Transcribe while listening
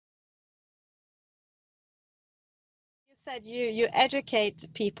said, you educate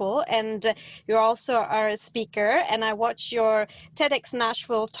people, and you also are a speaker, and I watched your TEDx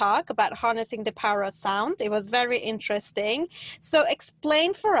Nashville talk about harnessing the power of sound. It was very interesting. So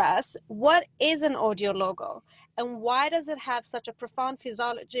explain for us, what is an audio logo and why does it have such a profound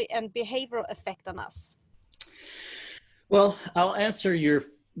physiology and behavioral effect on us? Well, I'll answer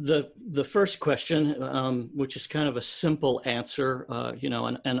the first question, which is kind of a simple answer.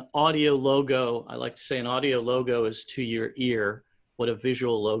 An audio logo, I like to say an audio logo is to your ear what a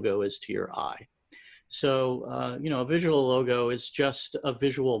visual logo is to your eye. So, a visual logo is just a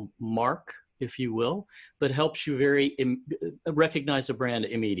visual mark, if you will, that helps you recognize a brand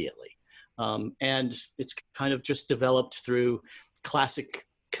immediately. And it's kind of just developed through classic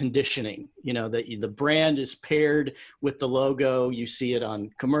conditioning, that the brand is paired with the logo. You see it on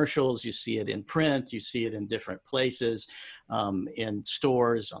commercials, you see it in print, you see it in different places, in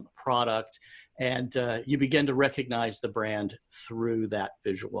stores, on the product, and you begin to recognize the brand through that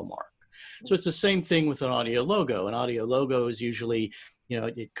visual mark. So it's the same thing with an audio logo. An audio logo is usually,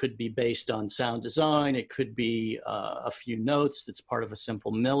 it could be based on sound design. It could be a few notes that's part of a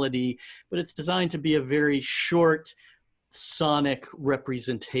simple melody, but it's designed to be a very short sonic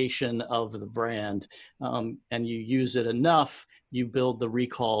representation of the brand, and you use it enough, you build the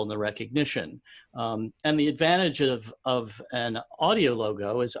recall and the recognition. And the advantage of an audio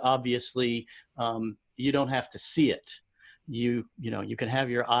logo is obviously you don't have to see it. You can have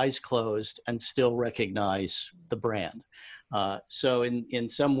your eyes closed and still recognize the brand. So in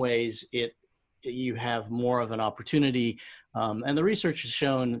some ways, you have more of an opportunity, and the research has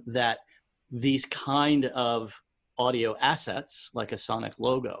shown that these kind of audio assets, like a sonic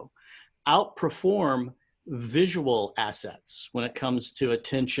logo, outperform visual assets when it comes to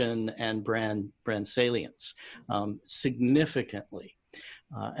attention and brand salience significantly.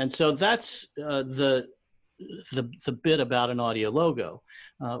 And so that's the bit about an audio logo.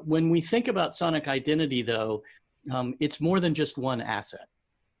 When we think about sonic identity, though, it's more than just one asset.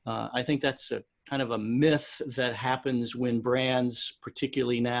 I think that's a kind of a myth that happens when brands,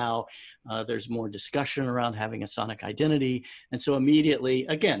 particularly now, there's more discussion around having a sonic identity. And so immediately,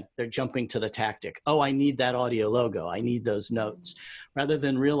 again, they're jumping to the tactic. Oh, I need that audio logo. I need those notes. Rather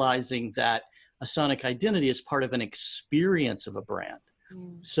than realizing that a sonic identity is part of an experience of a brand.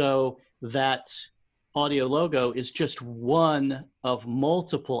 So that audio logo is just one of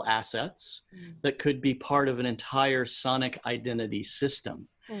multiple assets that could be part of an entire sonic identity system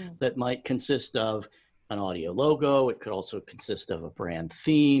that might consist of an audio logo. It could also consist of a brand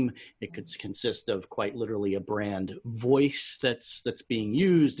theme. It could consist of quite literally a brand voice that's being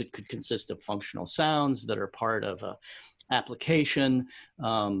used. It could consist of functional sounds that are part of a application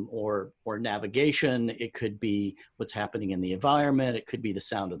or navigation. It could be what's happening in the environment. It could be the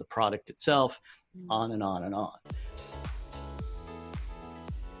sound of the product itself, on and on and on.